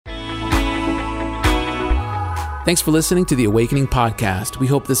Thanks for listening to the Awakening Podcast. We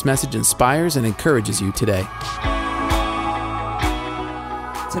hope this message inspires and encourages you today.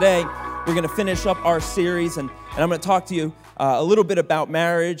 Today, we're going to finish up our series, and I'm going to talk to you a little bit about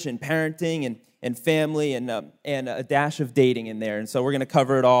marriage and parenting and family and a dash of dating in there. And so we're going to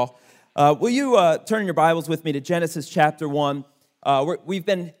cover it all. Will you turn your Bibles with me to Genesis chapter 1? We've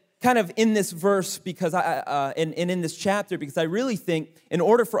been kind of in this verse because in this chapter because I really think in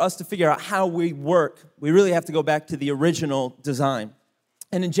order for us to figure out how we work, we really have to go back to the original design.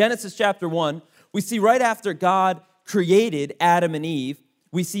 And in Genesis chapter 1, we see right after God created Adam and Eve,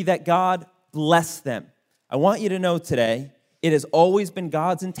 we see that God blessed them. I want you to know today, it has always been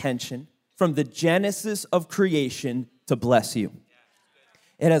God's intention from the genesis of creation to bless you.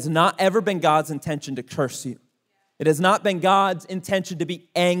 It has not ever been God's intention to curse you. It has not been God's intention to be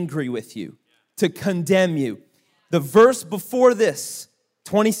angry with you, to condemn you. The verse before this,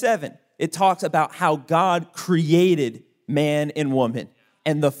 27, it talks about how God created man and woman.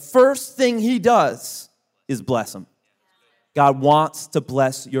 And the first thing he does is bless them. God wants to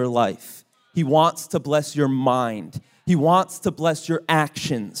bless your life. He wants to bless your mind. He wants to bless your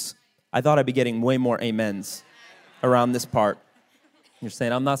actions. I thought I'd be getting way more amens around this part. You're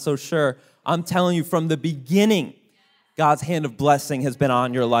saying, I'm not so sure. I'm telling you from the beginning, God's hand of blessing has been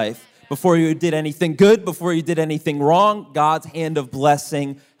on your life. Before you did anything good, before you did anything wrong, God's hand of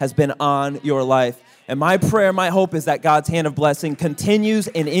blessing has been on your life. And my prayer, my hope is that God's hand of blessing continues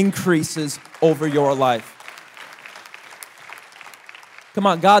and increases over your life. Come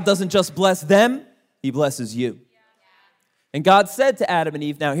on, God doesn't just bless them, he blesses you. And God said to Adam and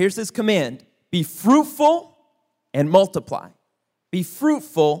Eve, now here's his command, be fruitful and multiply. Be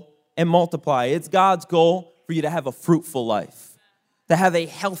fruitful and multiply. It's God's goal for you to have a fruitful life, to have a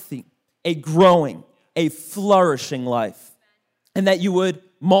healthy, a growing, a flourishing life, and that you would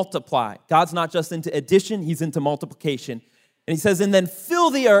multiply. God's not just into addition, he's into multiplication. And he says, and then fill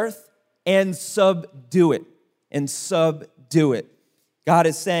the earth and subdue it, and subdue it. God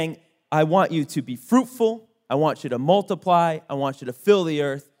is saying, I want you to be fruitful, I want you to multiply, I want you to fill the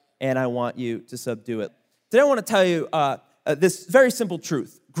earth, and I want you to subdue it. Today I want to tell you this very simple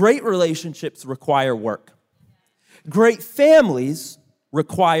truth. Great relationships require work. Great families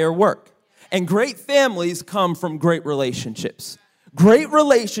require work. And great families come from great relationships. Great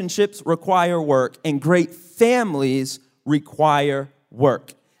relationships require work, and great families require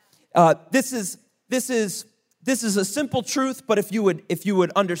work. This is a simple truth, but if you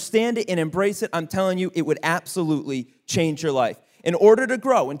would understand it and embrace it, I'm telling you, it would absolutely change your life. In order to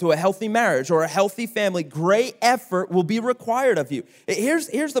grow into a healthy marriage or a healthy family, great effort will be required of you.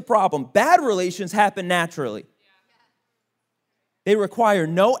 Here's the problem. Bad relations happen naturally. They require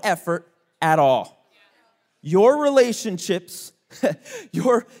no effort at all. Your relationships,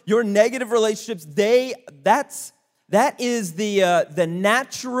 your negative relationships, that is the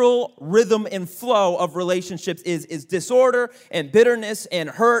natural rhythm and flow of relationships is disorder and bitterness and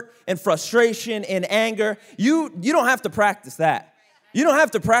hurt and frustration and anger. You don't have to practice that. You don't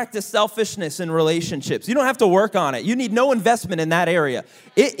have to practice selfishness in relationships. You don't have to work on it. You need no investment in that area.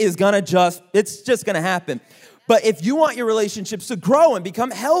 It's just gonna happen. But if you want your relationships to grow and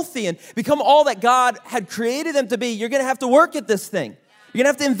become healthy and become all that God had created them to be, you're gonna have to work at this thing. You're gonna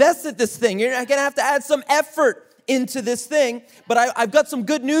have to invest at this thing. You're gonna have to add some effort into this thing. But I've got some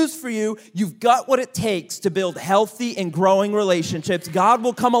good news for you. You've got what it takes to build healthy and growing relationships. God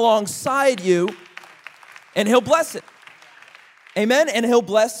will come alongside you and he'll bless it. Amen? And he'll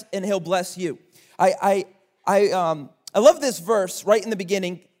bless you. I love this verse right in the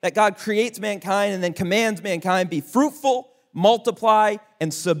beginning that God creates mankind and then commands mankind, be fruitful, multiply,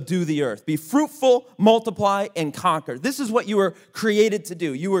 and subdue the earth. Be fruitful, multiply, and conquer. This is what you were created to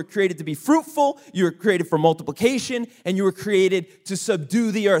do. You were created to be fruitful, you were created for multiplication, and you were created to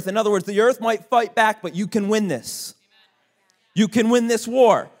subdue the earth. In other words, the earth might fight back, but you can win this. You can win this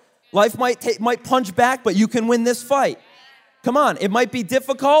war. Life might punch back, but you can win this fight. Come on, it might be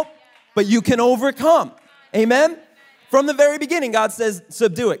difficult, but you can overcome. Amen? From the very beginning, God says,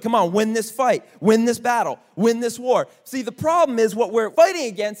 subdue it. Come on, win this fight, win this battle, win this war. See, the problem is what we're fighting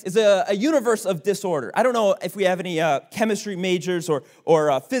against is a universe of disorder. I don't know if we have any chemistry majors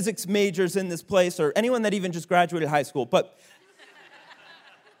or physics majors in this place or anyone that even just graduated high school. But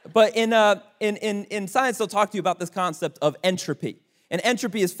in science, they'll talk to you about this concept of entropy. And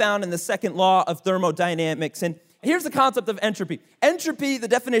entropy is found in the second law of thermodynamics. And here's the concept of entropy. Entropy, the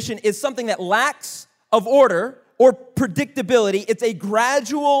definition, is something that lacks of order or predictability. It's a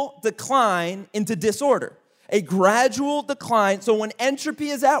gradual decline into disorder. a gradual decline. So when entropy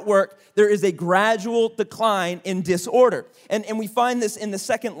is at work, there is a gradual decline in disorder. And we find this in the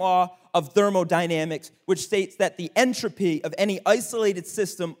second law of thermodynamics, which states that the entropy of any isolated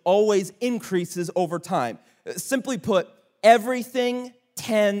system always increases over time. Simply put, everything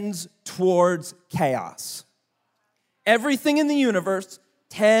tends towards chaos. Everything in the universe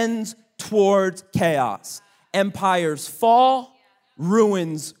tends towards chaos. Empires fall,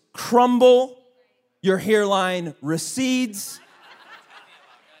 ruins crumble, your hairline recedes,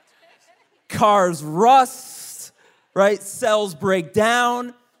 cars rust, right? Cells break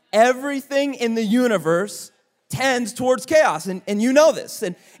down. Everything in the universe tends towards chaos, and you know this.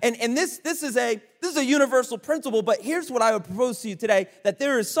 And this is a universal principle, but here's what I would propose to you today, that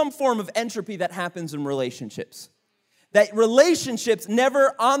there is some form of entropy that happens in relationships. That relationships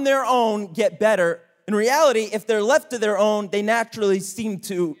never on their own get better. In reality, if they're left to their own, they naturally seem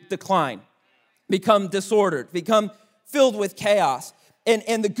to decline, become disordered, become filled with chaos.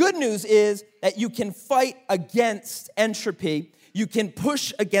 And the good news is that you can fight against entropy. You can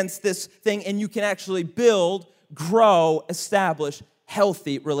push against this thing, and you can actually build, grow, establish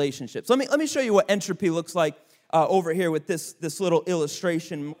healthy relationships. Let me show you what entropy looks like over here with this little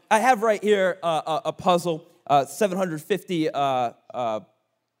illustration. I have right here a puzzle, 750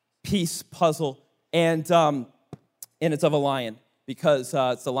 piece puzzle, and it's of a lion, because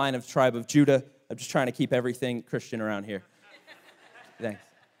it's the Lion of the tribe of Judah. I'm just trying to keep everything Christian around here. Thanks.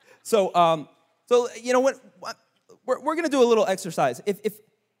 So you know what? We're going to do a little exercise. If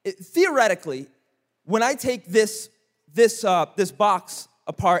theoretically, when I take this box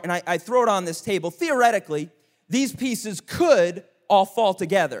apart and I throw it on this table, theoretically, these pieces could all fall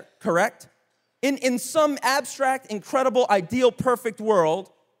together, correct? In some abstract, incredible, ideal, perfect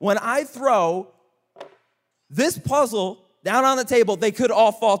world, when I throw this puzzle down on the table, they could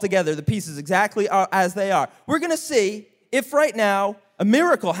all fall together, the pieces exactly as they are. We're going to see if right now a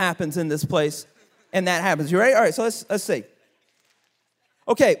miracle happens in this place, and that happens. You ready? All right, so let's see.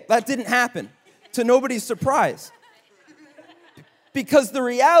 Okay, that didn't happen, to nobody's surprise. Because the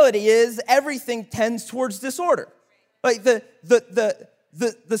reality is everything tends towards disorder. Like the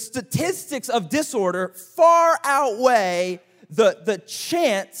statistics of disorder far outweigh the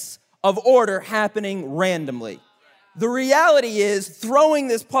chance of order happening randomly. The reality is throwing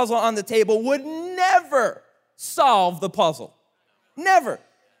this puzzle on the table would never solve the puzzle. Never.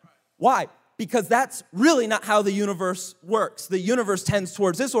 Why? Because that's really not how the universe works. The universe tends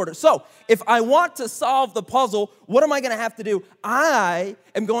towards disorder. So if I want to solve the puzzle, what am I going to have to do? I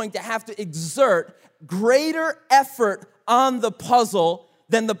am going to have to exert greater effort on the puzzle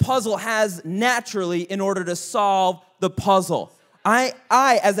than the puzzle has naturally in order to solve the puzzle. I,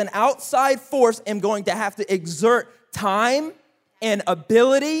 as an outside force, am going to have to exert time and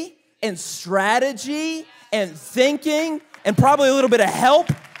ability and strategy and thinking and probably a little bit of help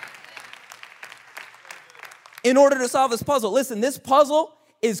in order to solve this puzzle. Listen, this puzzle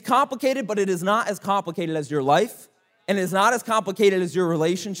is complicated, but it is not as complicated as your life, and it is not as complicated as your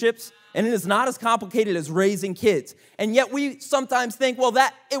relationships, and it is not as complicated as raising kids. And yet we sometimes think, well,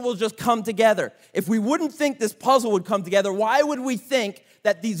 that it will just come together. If we wouldn't think this puzzle would come together, why would we think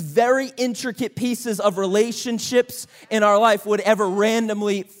that these very intricate pieces of relationships in our life would ever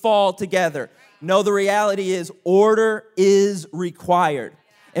randomly fall together? No, the reality is order is required.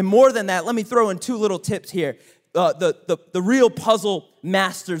 And more than that, let me throw in two little tips here. The real puzzle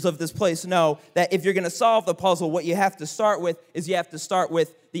masters of this place know that if you're going to solve the puzzle, what you have to start with is you have to start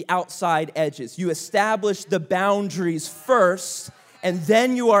with the outside edges. You establish the boundaries first, and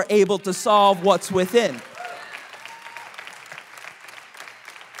then you are able to solve what's within.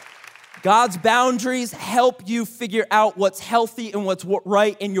 God's boundaries help you figure out what's healthy and what's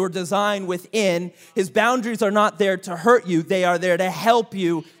right in your design within. His boundaries are not there to hurt you. They are there to help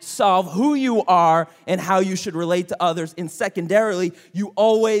you solve who you are and how you should relate to others. And secondarily, you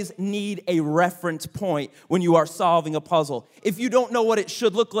always need a reference point when you are solving a puzzle. If you don't know what it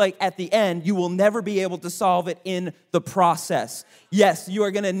should look like at the end, you will never be able to solve it in the process. Yes, you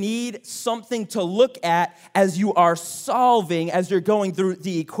are going to need something to look at as you are solving, as you're going through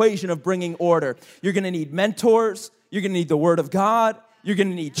the equation of bringing order. You're going to need mentors. You're going to need the Word of God. You're going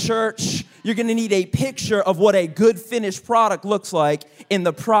to need church. You're going to need a picture of what a good finished product looks like in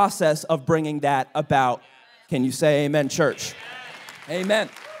the process of bringing that about. Can you say amen, church? Amen.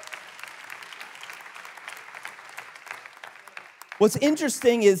 What's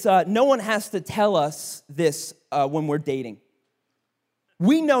interesting is no one has to tell us this when we're dating.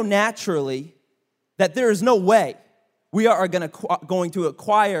 We know naturally that there is no way we are going to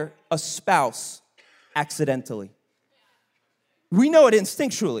acquire a spouse accidentally. We know it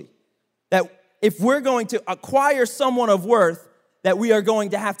instinctually that if we're going to acquire someone of worth, that we are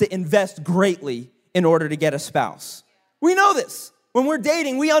going to have to invest greatly in order to get a spouse. We know this. When we're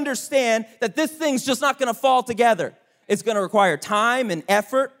dating, we understand that this thing's just not going to fall together. It's going to require time and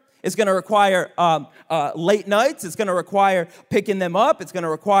effort. It's going to require late nights. It's going to require picking them up. It's going to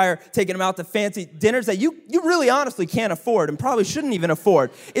require taking them out to fancy dinners that you really honestly can't afford and probably shouldn't even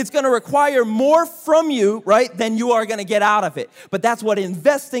afford. It's going to require more from you, right, than you are going to get out of it. But that's what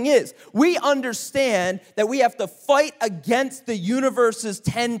investing is. We understand that we have to fight against the universe's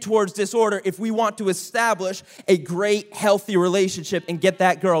tend towards disorder if we want to establish a great, healthy relationship and get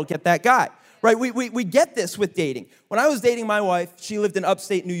that girl, get that guy. Right, we get this with dating. When I was dating my wife, she lived in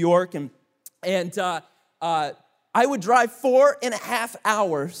upstate New York, and I would drive 4.5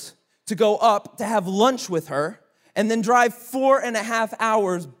 hours to go up to have lunch with her, and then drive 4.5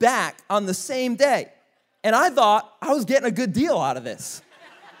 hours back on the same day. And I thought I was getting a good deal out of this.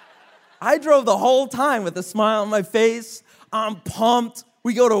 I drove the whole time with a smile on my face. I'm pumped.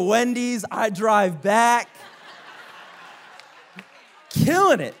 We go to Wendy's. I drive back.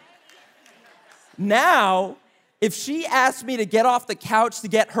 Killing it. Now, if she asks me to get off the couch to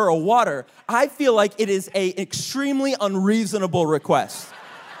get her a water, I feel like it is an extremely unreasonable request.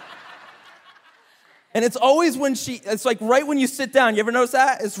 And it's always when it's like right when you sit down. You ever notice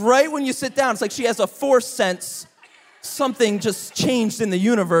that? It's right when you sit down. It's like she has a force sense. Something just changed in the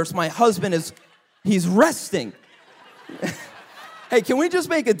universe. My husband he's resting. Hey, can we just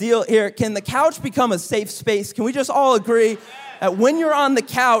make a deal here? Can the couch become a safe space? Can we just all agree that when you're on the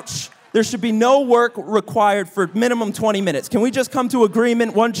couch, there should be no work required for minimum 20 minutes. Can we just come to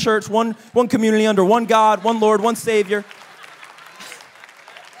agreement? One church, one community under one God, one Lord, one Savior.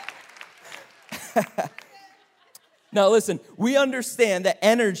 Now listen, we understand that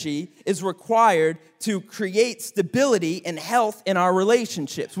energy is required to create stability and health in our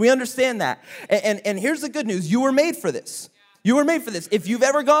relationships. We understand that. And here's the good news. You were made for this. You were made for this. If you've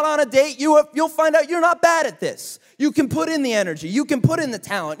ever gone on a date, you'll find out you're not bad at this. You can put in the energy. You can put in the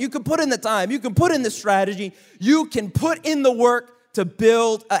talent. You can put in the time. You can put in the strategy. You can put in the work to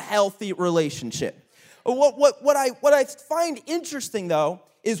build a healthy relationship. What I find interesting, though,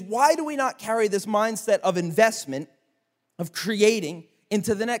 is why do we not carry this mindset of investment, of creating,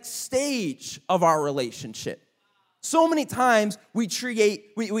 into the next stage of our relationship? So many times we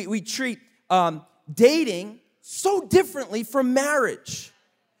treat dating so differently from marriage.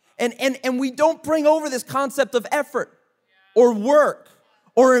 And we don't bring over this concept of effort or work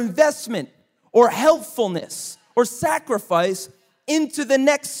or investment or helpfulness or sacrifice into the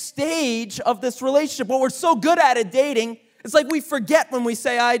next stage of this relationship. What we're so good at dating, it's like we forget when we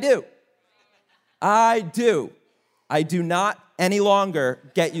say, I do. I do. I do not any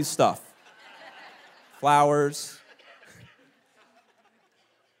longer get you stuff. Flowers.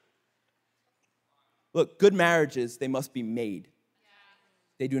 Look, good marriages, they must be made.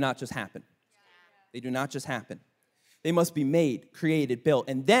 They do not just happen. They do not just happen. They must be made, created, built,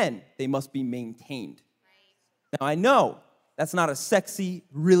 and then they must be maintained. Now, I know that's not a sexy,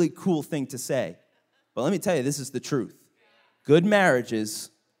 really cool thing to say, but let me tell you, this is the truth. Good marriages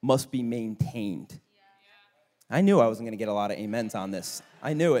must be maintained. I knew I wasn't going to get a lot of amens on this.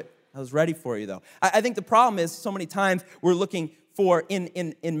 I knew it. I was ready for you, though. I think the problem is so many times we're looking for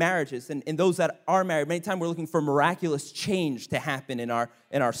in marriages and in those that are married, many times we're looking for miraculous change to happen in our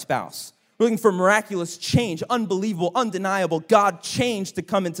spouse. We're looking for miraculous change, unbelievable, undeniable God change to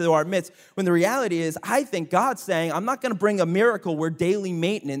come into our midst. When the reality is, I think God's saying, I'm not going to bring a miracle where daily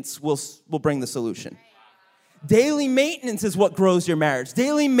maintenance will bring the solution. Daily maintenance is what grows your marriage.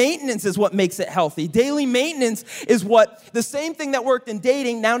 Daily maintenance is what makes it healthy. Daily maintenance is what the same thing that worked in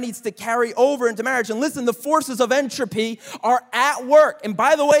dating now needs to carry over into marriage. And listen, the forces of entropy are at work. And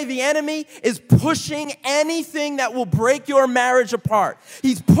by the way, the enemy is pushing anything that will break your marriage apart.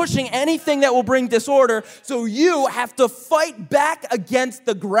 He's pushing anything that will bring disorder. So you have to fight back against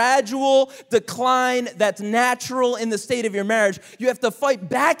the gradual decline that's natural in the state of your marriage. You have to fight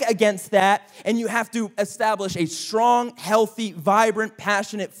back against that, and you have to establish a strong, healthy, vibrant,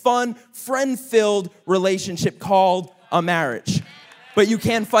 passionate, fun, friend-filled relationship called a marriage. But you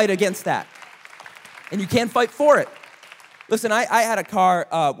can fight against that. And you can fight for it. Listen, I had a car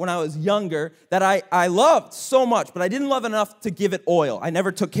when I was younger that I loved so much, but I didn't love enough to give it oil. I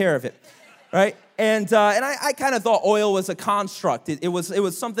never took care of it, right? And I kind of thought oil was a construct. It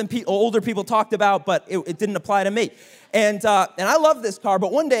was something older people talked about, but it didn't apply to me. And I loved this car,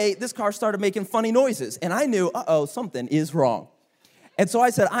 but one day this car started making funny noises, and I knew, something is wrong. And so I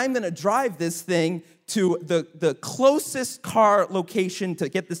said, I'm going to drive this thing to the closest car location to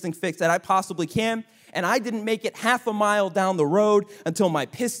get this thing fixed that I possibly can. And I didn't make it half a mile down the road until my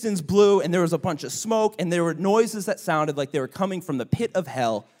pistons blew and there was a bunch of smoke and there were noises that sounded like they were coming from the pit of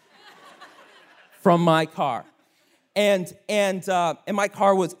hell from my car. And my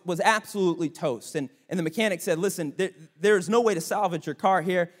car was absolutely toast. And the mechanic said, listen, there's no way to salvage your car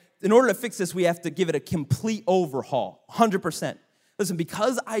here. In order to fix this, we have to give it a complete overhaul, 100%. Listen,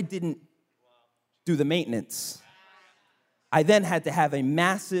 because I didn't do the maintenance, I then had to have a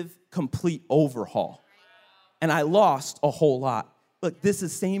massive, complete overhaul. And I lost a whole lot. Look, this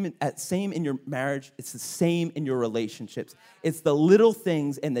is same in your marriage. It's the same in your relationships. It's the little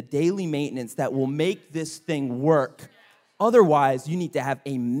things and the daily maintenance that will make this thing work. Otherwise, you need to have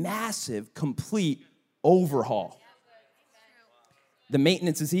a massive, complete overhaul. The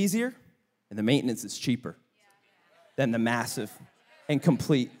maintenance is easier, and the maintenance is cheaper than the massive and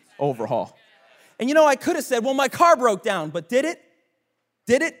complete overhaul. And you know, I could have said, well, my car broke down, but did it?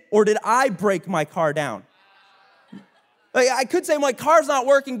 Did it? Or did I break my car down? Like, I could say my car's not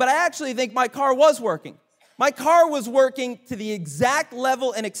working, but I actually think my car was working. My car was working to the exact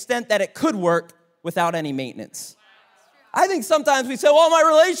level and extent that it could work without any maintenance. I think sometimes we say, well, my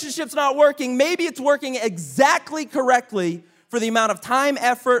relationship's not working. Maybe it's working exactly correctly for the amount of time,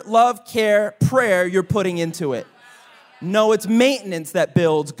 effort, love, care, prayer you're putting into it. No, it's maintenance that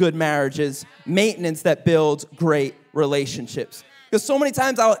builds good marriages, maintenance that builds great relationships. Because so many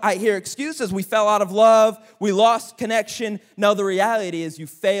times I hear excuses. We fell out of love. We lost connection. No, the reality is you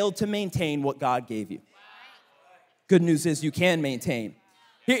failed to maintain what God gave you. Good news is you can maintain.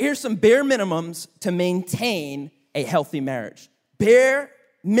 Here's some bare minimums to maintain a healthy marriage. Bare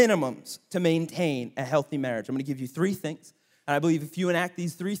minimums to maintain a healthy marriage. I'm going to give you 3 things. And I believe if you enact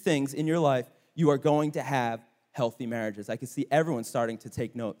these 3 things in your life, you are going to have healthy marriages. I can see everyone starting to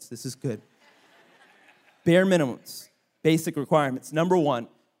take notes. This is good. Bare minimums. Basic requirements. Number one,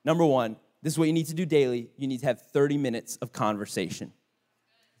 this is what you need to do daily. You need to have 30 minutes of conversation.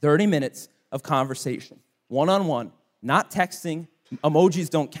 30 minutes of conversation. One-on-one, not texting.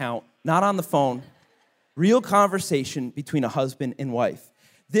 Emojis don't count. Not on the phone. Real conversation between a husband and wife.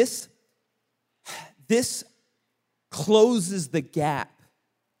 This closes the gap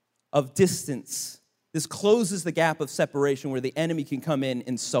of distance. This closes the gap of separation where the enemy can come in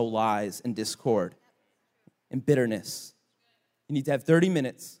and sow lies and discord and bitterness. You need to have 30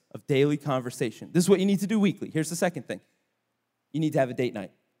 minutes of daily conversation. This is what you need to do weekly. Here's the second thing. You need to have a date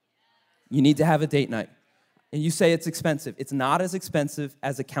night. You need to have a date night. And you say it's expensive. It's not as expensive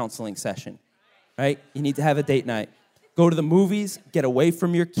as a counseling session, right? You need to have a date night. Go to the movies, get away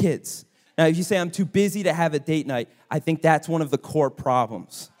from your kids. Now, if you say, I'm too busy to have a date night, I think that's one of the core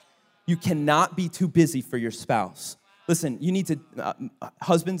problems. You cannot be too busy for your spouse. Listen, you need to,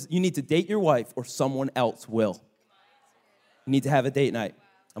 husbands, you need to date your wife or someone else will. You need to have a date night.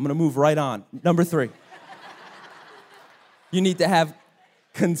 I'm going to move right on. Number 3. You need to have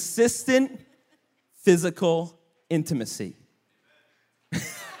consistent physical intimacy.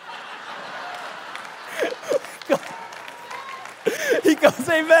 He goes,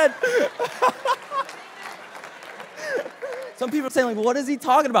 amen. Some people are saying, like, what is he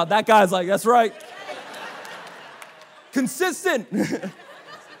talking about? That guy's like, that's right. Consistent.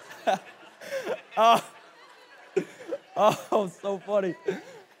 Oh, so funny.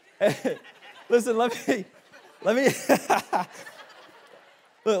 Listen, let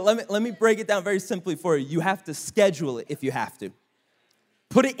me break it down very simply for you. You have to schedule it if you have to.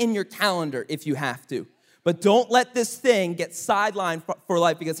 Put it in your calendar if you have to. But don't let this thing get sidelined for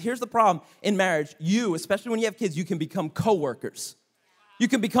life, because here's the problem in marriage. You, especially when you have kids, you can become coworkers. You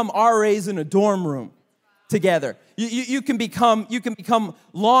can become RAs in a dorm room together. You can become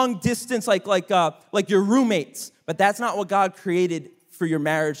long distance like your roommates. But that's not what God created for your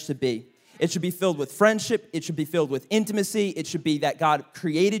marriage to be. It should be filled with friendship. It should be filled with intimacy. It should be that God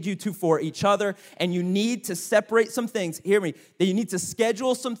created you two for each other. And you need to separate some things. Hear me. That you need to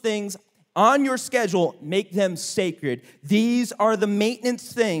schedule some things on your schedule. Make them sacred. These are the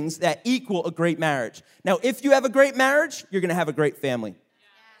maintenance things that equal a great marriage. Now, if you have a great marriage, you're going to have a great family.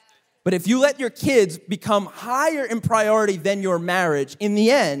 But if you let your kids become higher in priority than your marriage, in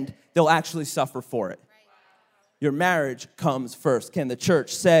the end, they'll actually suffer for it. Your marriage comes first. Can the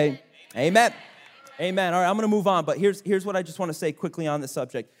church say amen? Amen. All right, I'm going to move on, but here's what I just want to say quickly on this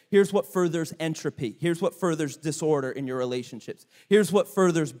subject. Here's what furthers entropy. Here's what furthers disorder in your relationships. Here's what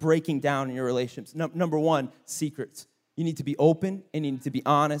furthers breaking down in your relationships. Number 1, secrets. You need to be open and you need to be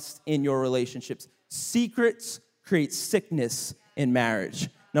honest in your relationships. Secrets create sickness in marriage.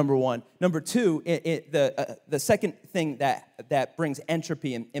 number one. Number two, the second thing that brings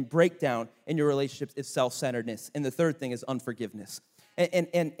entropy and breakdown in your relationships is self-centeredness. And the third thing is unforgiveness. And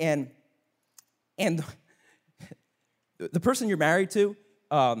the person you're married to,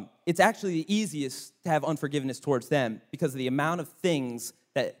 it's actually the easiest to have unforgiveness towards them because of the amount of things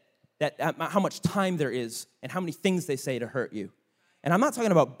how much time there is and how many things they say to hurt you. And I'm not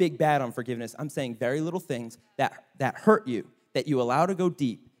talking about big, bad unforgiveness. I'm saying very little things that hurt you, that you allow to go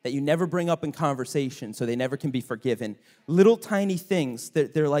deep, that you never bring up in conversation so they never can be forgiven. Little tiny things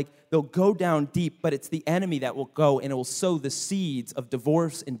that they'll go down deep, but it's the enemy that will go and it will sow the seeds of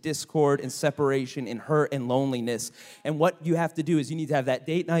divorce and discord and separation and hurt and loneliness. And what you have to do is you need to have that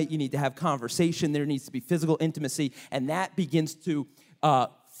date night, you need to have conversation, there needs to be physical intimacy, and that begins to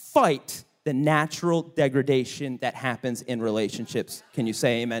fight the natural degradation that happens in relationships. Can you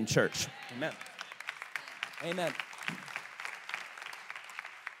say amen, church? Amen. Amen.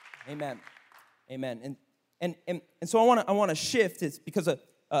 Amen. Amen. And so I want to shift. It's because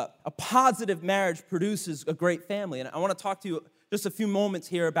a positive marriage produces a great family. And I want to talk to you just a few moments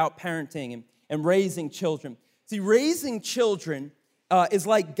here about parenting and raising children. See, raising children is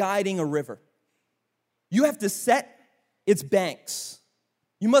like guiding a river. You have to set its banks.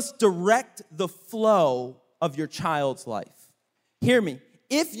 You must direct the flow of your child's life. Hear me.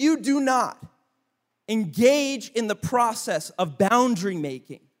 If you do not engage in the process of boundary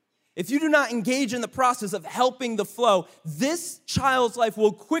making, if you do not engage in the process of helping the flow, this child's life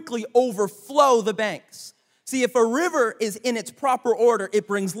will quickly overflow the banks. See, if a river is in its proper order, it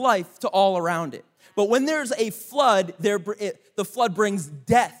brings life to all around it. But when there's a flood, the flood brings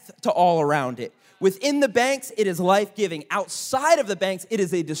death to all around it. Within the banks, it is life-giving. Outside of the banks, it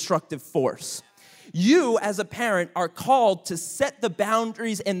is a destructive force. You, as a parent, are called to set the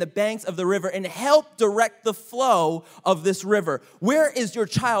boundaries and the banks of the river and help direct the flow of this river. Where is your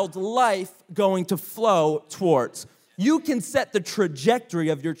child's life going to flow towards? You can set the trajectory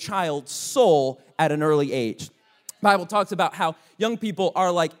of your child's soul at an early age. The Bible talks about how young people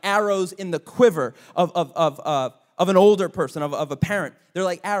are like arrows in the quiver of an older person, of a parent. They're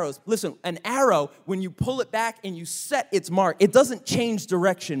like arrows. Listen, an arrow, when you pull it back and you set its mark, it doesn't change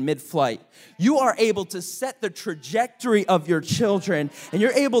direction mid-flight. You are able to set the trajectory of your children, and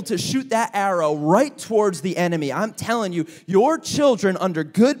you're able to shoot that arrow right towards the enemy. I'm telling you, your children under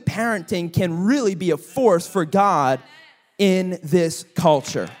good parenting can really be a force for God in this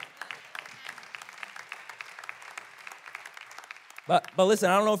culture. But listen,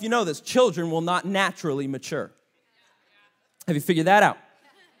 I don't know if you know this, children will not naturally mature. Have you figured that out?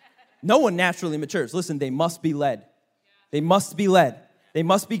 No one naturally matures. Listen, they must be led. They must be led. They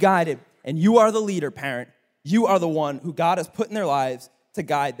must be guided. And you are the leader, parent. You are the one who God has put in their lives to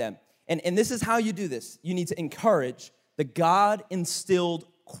guide them. And this is how you do this. You need to encourage the God-instilled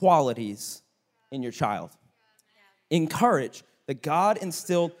qualities in your child. Encourage the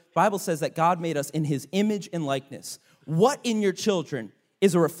God-instilled. Bible says that God made us in his image and likeness. What in your children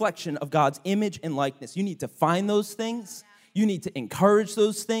is a reflection of God's image and likeness? You need to find those things. You need to encourage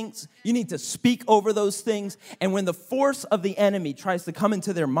those things. You need to speak over those things. And when the force of the enemy tries to come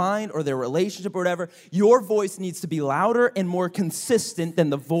into their mind or their relationship or whatever, your voice needs to be louder and more consistent than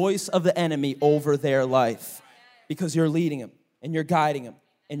the voice of the enemy over their life. Because you're leading them and you're guiding them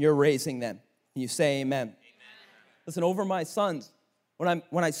and you're raising them. And you say amen. Listen, over my sons,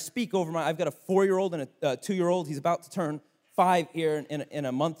 when I speak over I've got a 4-year-old and a 2-year-old. He's about to turn 5 here in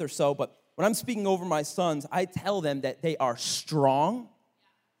a month or so, but when I'm speaking over my sons, I tell them that they are strong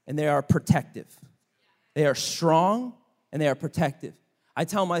and they are protective. They are strong and they are protective. I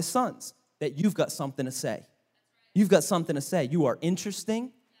tell my sons that you've got something to say. You've got something to say. You are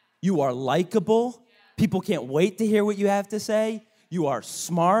interesting. You are likable. People can't wait to hear what you have to say. You are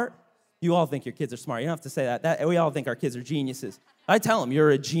smart. You all think your kids are smart. You don't have to say that. We all think our kids are geniuses. I tell them,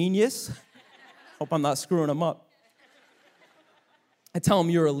 you're a genius. Hope I'm not screwing them up. I tell them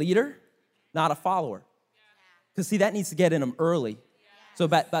you're a leader, not a follower. Because, see, that needs to get in them early. So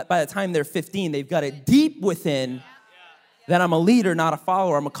by the time they're 15, they've got it deep within that I'm a leader, not a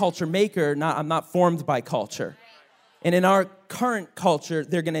follower. I'm a culture maker, I'm not formed by culture. And in our current culture,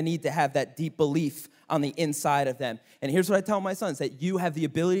 they're going to need to have that deep belief on the inside of them. And here's what I tell my sons, that you have the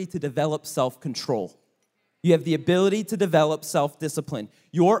ability to develop self-control. You have the ability to develop self-discipline.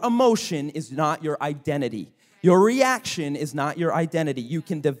 Your emotion is not your identity. Your reaction is not your identity. You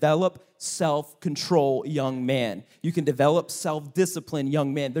can develop self-control, young man. You can develop self-discipline,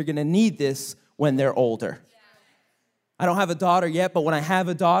 young man. They're going to need this when they're older. I don't have a daughter yet, but when I have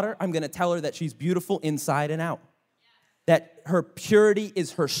a daughter, I'm going to tell her that she's beautiful inside and out. That her purity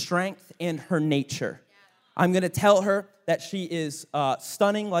is her strength and her nature. I'm going to tell her that she is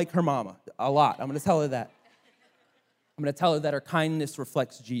stunning like her mama a lot. I'm going to tell her that. I'm going to tell her that her kindness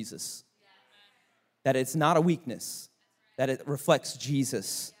reflects Jesus, that it's not a weakness, that it reflects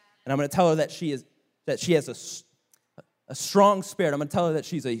Jesus. And I'm going to tell her that she has a strong spirit. I'm going to tell her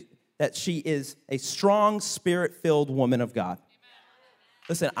that she is a strong, spirit-filled woman of God.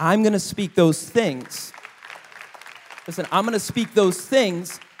 Listen, I'm going to speak those things. Listen, I'm going to speak those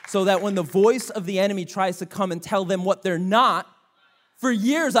things so that when the voice of the enemy tries to come and tell them what they're not, for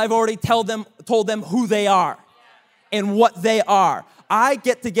years I've already told them who they are and what they are. I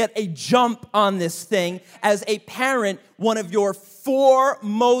get to get a jump on this thing. As a parent, one of your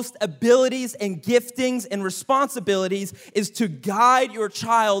foremost abilities and giftings and responsibilities is to guide your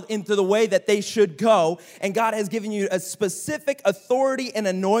child into the way that they should go. And God has given you a specific authority and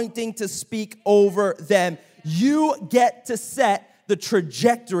anointing to speak over them. You get to set the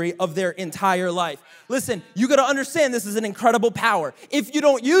trajectory of their entire life. Listen, you got to understand this is an incredible power. If you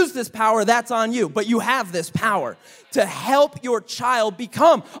don't use this power, that's on you. But you have this power to help your child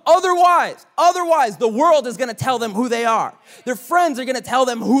become. Otherwise, the world is going to tell them who they are. Their friends are going to tell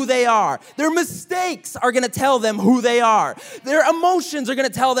them who they are. Their mistakes are going to tell them who they are. Their emotions are going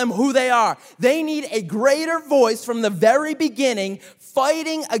to tell them who they are. They need a greater voice from the very beginning,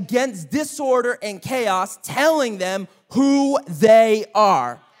 fighting against disorder and chaos, telling them who they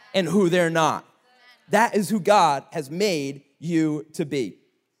are and who they're not. That is who God has made you to be.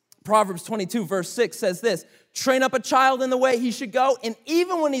 Proverbs 22, verse 6 says this, train up a child in the way he should go, and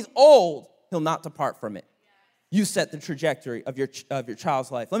even when he's old, he'll not depart from it. You set the trajectory of your child's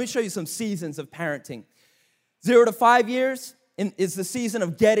life. Let me show you some seasons of parenting. 0 to 5 years is the season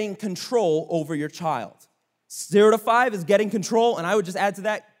of getting control over your child. 0 to 5 is getting control, and I would just add to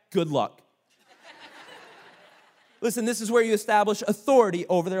that, good luck. Listen, this is where you establish authority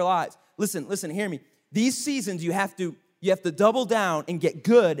over their lives. Listen, hear me. These seasons, you have to double down and get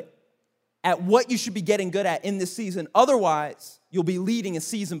good at what you should be getting good at in this season. Otherwise, you'll be leading a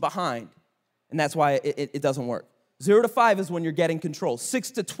season behind, and that's why it doesn't work. 0 to 5 is when you're getting control.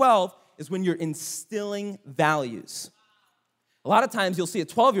 6 to 12 is when you're instilling values. A lot of times, you'll see a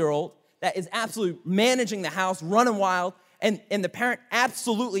 12-year-old that is absolutely managing the house, running wild, and the parent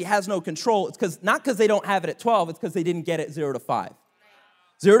absolutely has no control. It's not because they don't have it at 12, it's because they didn't get it 0 to 5.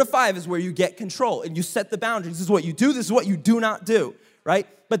 0 to 5 is where you get control and you set the boundaries. This is what you do, this is what you do not do, right?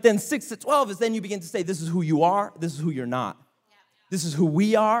 But then 6 to 12 is then you begin to say, this is who you are, this is who you're not. This is who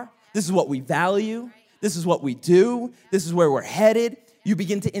we are, this is what we value, this is what we do, this is where we're headed. You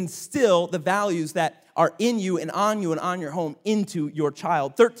begin to instill the values that are in you and on your home into your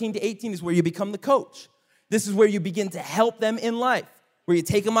child. 13 to 18 is where you become the coach. This is where you begin to help them in life, where you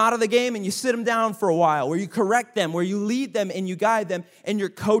take them out of the game and you sit them down for a while, where you correct them, where you lead them and you guide them and you're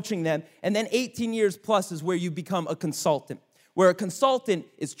coaching them. And then 18 years plus is where you become a consultant, where a consultant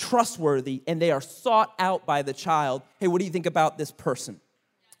is trustworthy and they are sought out by the child. Hey, what do you think about this person?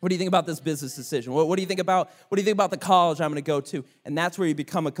 What do you think about this business decision? What do you think about the college I'm going to go to? And that's where you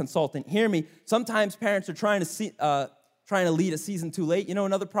become a consultant. Hear me. Sometimes parents are trying to lead a season too late. You know,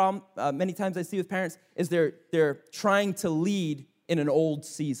 another problem many times I see with parents is they're trying to lead in an old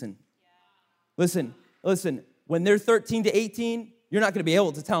season. Listen, when they're 13 to 18, you're not going to be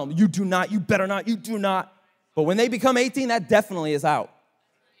able to tell them, you do not, you better not, you do not. But when they become 18, that definitely is out.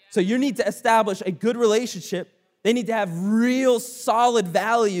 So you need to establish a good relationship. They need to have real solid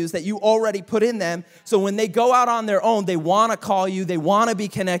values that you already put in them. So when they go out on their own, they want to call you, they want to be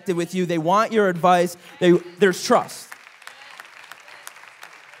connected with you, they want your advice, there's trust.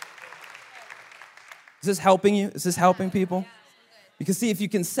 Is this helping you? Is this helping people? Because see, if you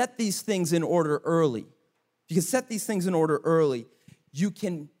can set these things in order early, you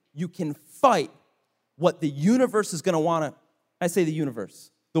can fight what the universe is going to want to, I say the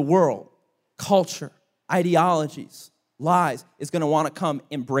universe, the world, culture, ideologies, lies, is going to want to come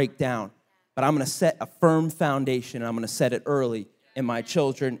and break down. But I'm going to set a firm foundation, and I'm going to set it early in my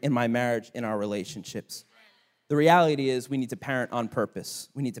children, in my marriage, in our relationships. The reality is we need to parent on purpose.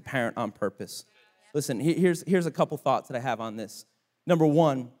 Listen, here's a couple thoughts that I have on this. Number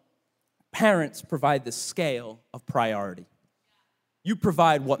one, parents provide the scale of priority. You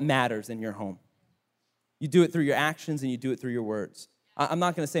provide what matters in your home. You do it through your actions and you do it through your words. I'm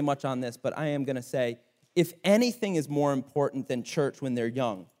not going to say much on this, but I am going to say, if anything is more important than church when they're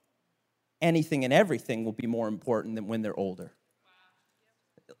young, anything and everything will be more important than when they're older.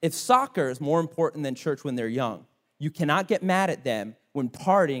 If soccer is more important than church when they're young, you cannot get mad at them when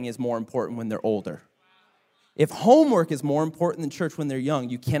partying is more important when they're older. If homework is more important than church when they're young,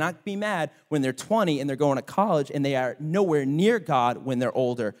 you cannot be mad when they're 20 and they're going to college and they are nowhere near God when they're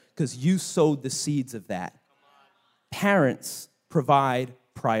older, because you sowed the seeds of that. Parents provide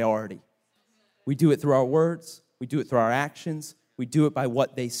priority. We do it through our words. We do it through our actions. We do it by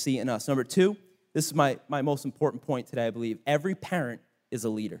what they see in us. Number two, this is my most important point today, I believe. Every parent is a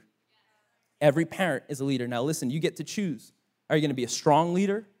leader. Every parent is a leader. Now listen, you get to choose. Are you going to be a strong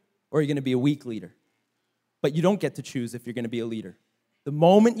leader or are you going to be a weak leader? But you don't get to choose if you're going to be a leader. The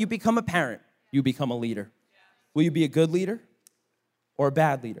moment you become a parent, you become a leader. Will you be a good leader or a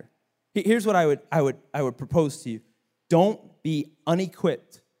bad leader? Here's what I would propose to you. Don't be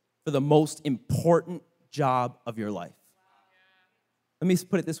unequipped for the most important job of your life. Let me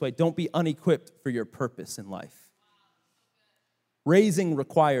put it this way. Don't be unequipped for your purpose in life. Raising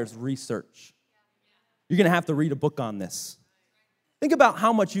requires research. You're going to have to read a book on this. Think about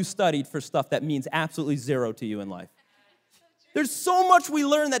how much you studied for stuff that means absolutely zero to you in life. There's so much we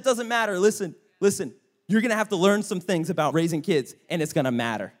learn that doesn't matter. Listen, you're going to have to learn some things about raising kids, and it's going to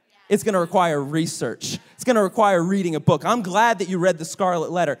matter. It's going to require research. It's going to require reading a book. I'm glad that you read The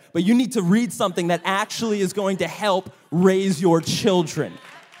Scarlet Letter, but you need to read something that actually is going to help raise your children.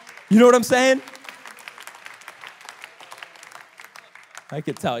 You know what I'm saying? I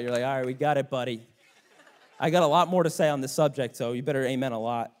could tell. You're like, all right, we got it, buddy. I got a lot more to say on this subject, so you better amen a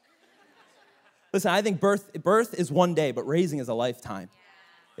lot. Listen, I think birth is one day, but raising is a lifetime.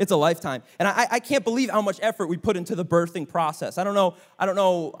 It's a lifetime. And I can't believe how much effort we put into the birthing process. I don't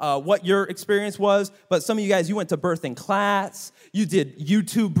know what your experience was, but some of you guys, you went to birthing class. You did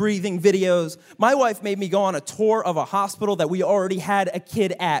YouTube breathing videos. My wife made me go on a tour of a hospital that we already had a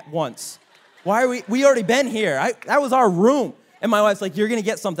kid at once. Why are we already been here. That was our room. And my wife's like, you're going to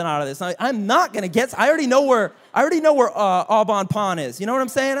get something out of this. I'm not going to get, I already know where Aubon Pond is. You know what I'm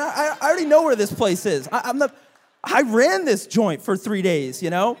saying? I already know where this place is. I ran this joint for 3 days, you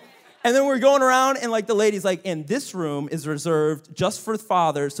know? And then we're going around and like the lady's like, and this room is reserved just for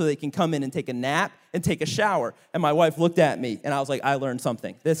fathers so they can come in and take a nap and take a shower. And my wife looked at me and I was like, I learned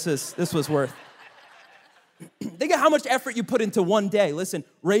something. This was worth. Think of how much effort you put into one day. Listen,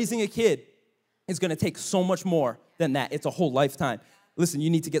 raising a kid is going to take so much more than that. It's a whole lifetime. Listen, you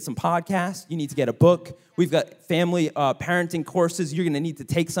need to get some podcasts. You need to get a book. We've got family parenting courses. You're going to need to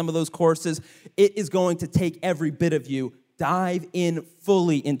take some of those courses. It is going to take every bit of you. Dive in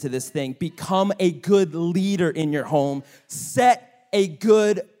fully into this thing. Become a good leader in your home. Set a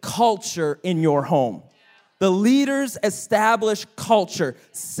good culture in your home. The leaders establish culture.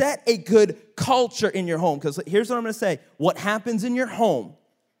 Set a good culture in your home. Because here's what I'm going to say. What happens in your home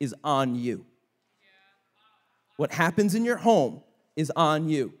is on you. What happens in your home is on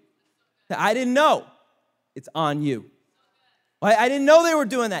you. I didn't know. It's on you. I didn't know they were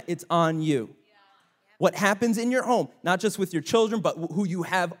doing that. It's on you. What happens in your home, not just with your children, but who you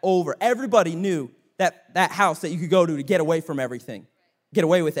have over. Everybody knew that house that you could go to get away from everything. Get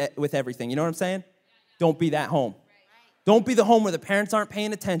away with everything. You know what I'm saying? Don't be that home. Don't be the home where the parents aren't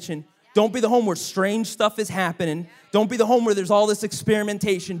paying attention. Don't be the home where strange stuff is happening. Don't be the home where there's all this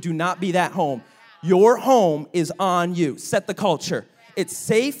experimentation. Do not be that home. Your home is on you. Set the culture. It's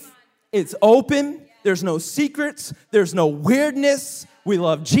safe. It's open. There's no secrets. There's no weirdness. We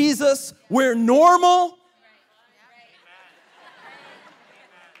love Jesus. We're normal.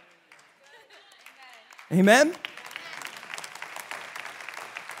 Amen?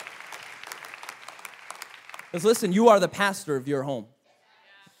 Because listen, you are the pastor of your home.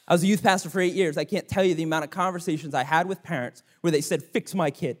 I was a youth pastor for 8 years. I can't tell you the amount of conversations I had with parents where they said, fix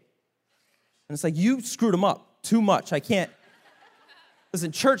my kid. And it's like, you screwed them up too much. I can't.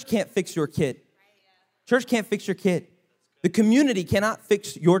 Listen, church can't fix your kid. Church can't fix your kid. The community cannot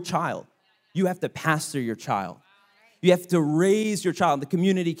fix your child. You have to pastor your child. You have to raise your child. The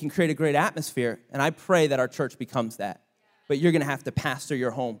community can create a great atmosphere, and I pray that our church becomes that. But you're going to have to pastor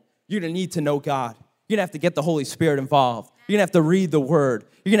your home. You're going to need to know God. You're going to have to get the Holy Spirit involved. You're going to have to read the Word.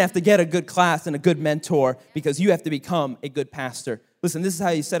 You're going to have to get a good class and a good mentor because you have to become a good pastor. Listen, this is how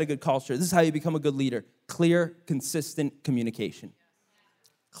you set a good culture. This is how you become a good leader. Clear, consistent communication.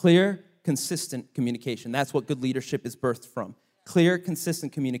 Clear, consistent communication. That's what good leadership is birthed from. Clear,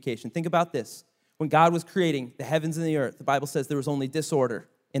 consistent communication. Think about this. When God was creating the heavens and the earth, the Bible says there was only disorder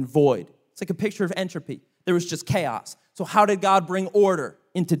and void. It's like a picture of entropy. There was just chaos. So how did God bring order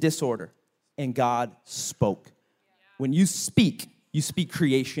into disorder? And God spoke. When you speak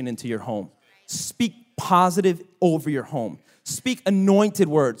creation into your home. Speak positive over your home. Speak anointed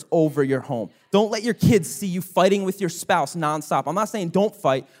words over your home. Don't let your kids see you fighting with your spouse nonstop. I'm not saying don't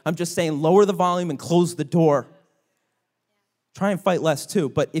fight. I'm just saying lower the volume and close the door. Try and fight less too,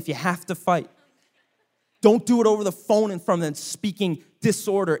 but if you have to fight, don't do it over the phone in front of them, speaking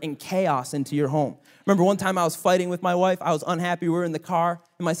disorder and chaos into your home. Remember one time I was fighting with my wife. I was unhappy. We were in the car,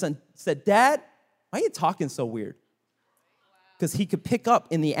 and my son said, Dad, why are you talking so weird? because he could pick up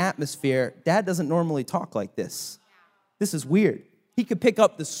in the atmosphere, Dad doesn't normally talk like this. This is weird. He could pick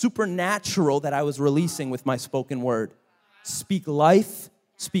up the supernatural that I was releasing with my spoken word. Speak life,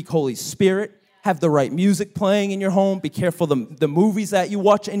 speak Holy Spirit, have the right music playing in your home. Be careful the movies that you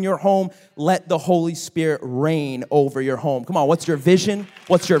watch in your home. Let the Holy Spirit reign over your home. Come on, what's your vision?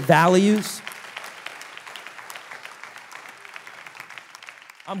 What's your values?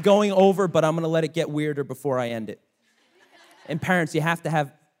 I'm going over, but I'm going to let it get weirder before I end it. And parents, you have to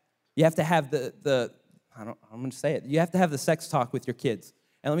have the I'm going to say it. You have to have the sex talk with your kids.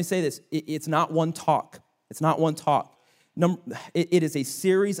 And let me say this. It's not one talk. It's not one talk. It is a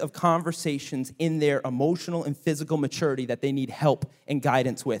series of conversations in their emotional and physical maturity that they need help and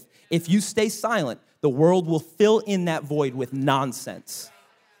guidance with. If you stay silent, the world will fill in that void with nonsense.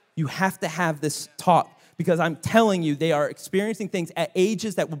 You have to have this talk, because I'm telling you, they are experiencing things at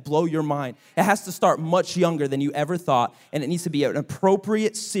ages that will blow your mind. It has to start much younger than you ever thought, and it needs to be an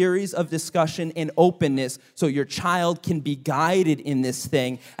appropriate series of discussion and openness so your child can be guided in this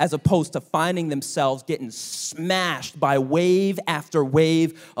thing, as opposed to finding themselves getting smashed by wave after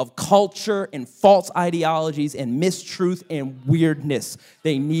wave of culture and false ideologies and mistruth and weirdness.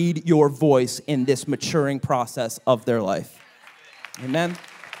 They need your voice in this maturing process of their life. Amen?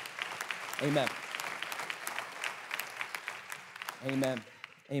 Amen. Amen.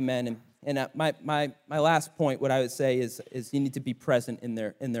 Amen. And my last point, what I would say is you need to be present in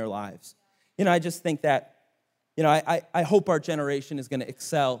their lives. I just think that, I hope our generation is going to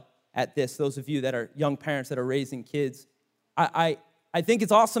excel at this. Those of you that are young parents that are raising kids, I think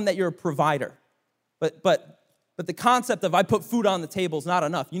it's awesome that you're a provider. But the concept of I put food on the table is not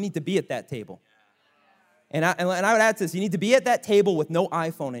enough. You need to be at that table. And I would add to this, you need to be at that table with no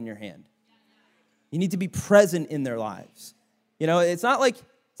iPhone in your hand. You need to be present in their lives. It's not like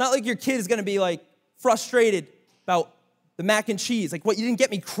your kid is going to be like frustrated about the mac and cheese. Like, what, you didn't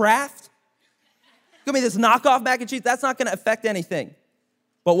get me Kraft? Give me this knockoff mac and cheese. That's not going to affect anything.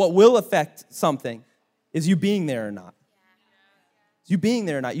 But what will affect something is you being there or not. You being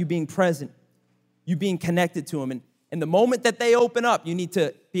there or not, you being present, you being connected to them. And the moment that they open up, you need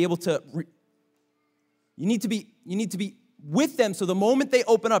to be able to, you need to be with them, so the moment they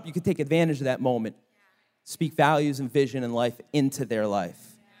open up, you can take advantage of that moment. Speak values and vision and life into their life.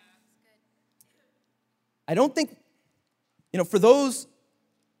 I don't think, for those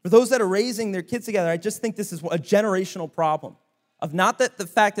that are raising their kids together, I just think this is a generational problem of not that the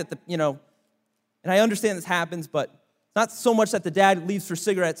fact that and I understand this happens, but not so much that the dad leaves for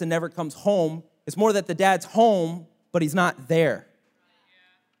cigarettes and never comes home. It's more that the dad's home, but he's not there.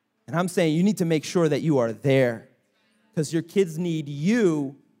 And I'm saying you need to make sure that you are there, because your kids need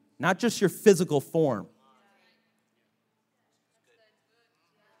you, not just your physical form.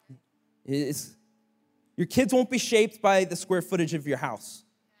 Your kids won't be shaped by the square footage of your house.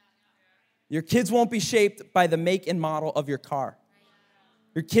 Your kids won't be shaped by the make and model of your car.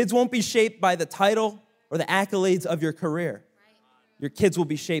 Your kids won't be shaped by the title or the accolades of your career. Your kids will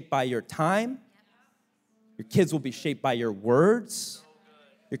be shaped by your time. Your kids will be shaped by your words.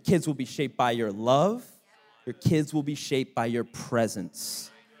 Your kids will be shaped by your love. Your kids will be shaped by your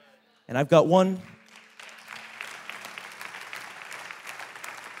presence. And I've got one.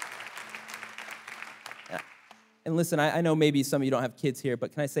 And listen, I know maybe some of you don't have kids here,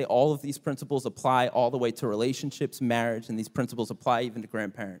 but can I say all of these principles apply all the way to relationships, marriage, and these principles apply even to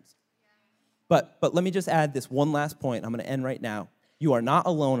grandparents. But let me just add this one last point. I'm going to end right now. You are not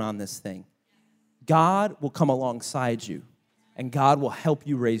alone on this thing. God will come alongside you, and God will help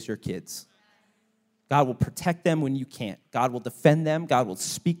you raise your kids. God will protect them when you can't. God will defend them. God will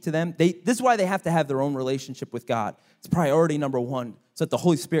speak to them. This is why they have to have their own relationship with God. It's priority number one, so that the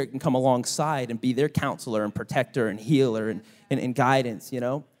Holy Spirit can come alongside and be their counselor and protector and healer and guidance,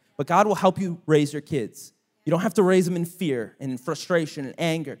 But God will help you raise your kids. You don't have to raise them in fear and in frustration and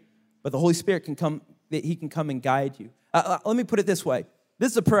anger, but the Holy Spirit can come. He can come and guide you. Let me put it this way.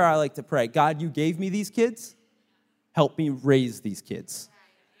 This is a prayer I like to pray. God, you gave me these kids. Help me raise these kids.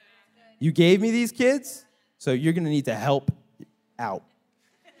 You gave me these kids, so you're going to need to help out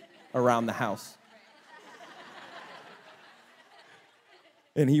around the house.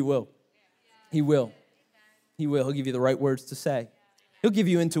 And he will. He will. He will. He'll give you the right words to say. He'll give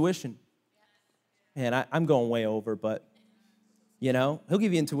you intuition. And I'm going way over, but, he'll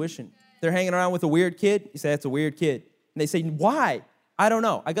give you intuition. They're hanging around with a weird kid. You say, that's a weird kid. And they say, why? I don't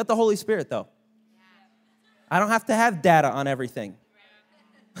know. I got the Holy Spirit, though. I don't have to have data on everything.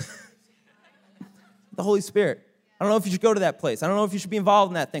 The Holy Spirit. I don't know if you should go to that place. I don't know if you should be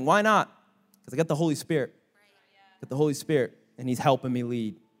involved in that thing. Why not? Because I got the Holy Spirit. I got the Holy Spirit, and he's helping me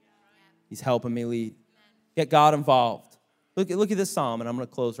lead. He's helping me lead. Get God involved. Look at this psalm, and I'm going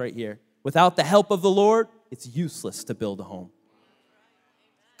to close right here. Without the help of the Lord, it's useless to build a home.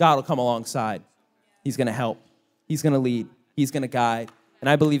 God will come alongside. He's going to help. He's going to lead. He's going to guide. And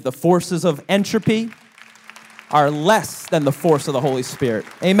I believe the forces of entropy are less than the force of the Holy Spirit.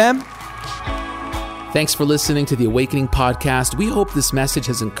 Amen? Thanks for listening to the Awakening Podcast. We hope this message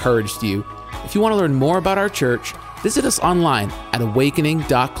has encouraged you. If you want to learn more about our church, visit us online at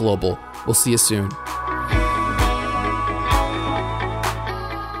awakening.global. We'll see you soon.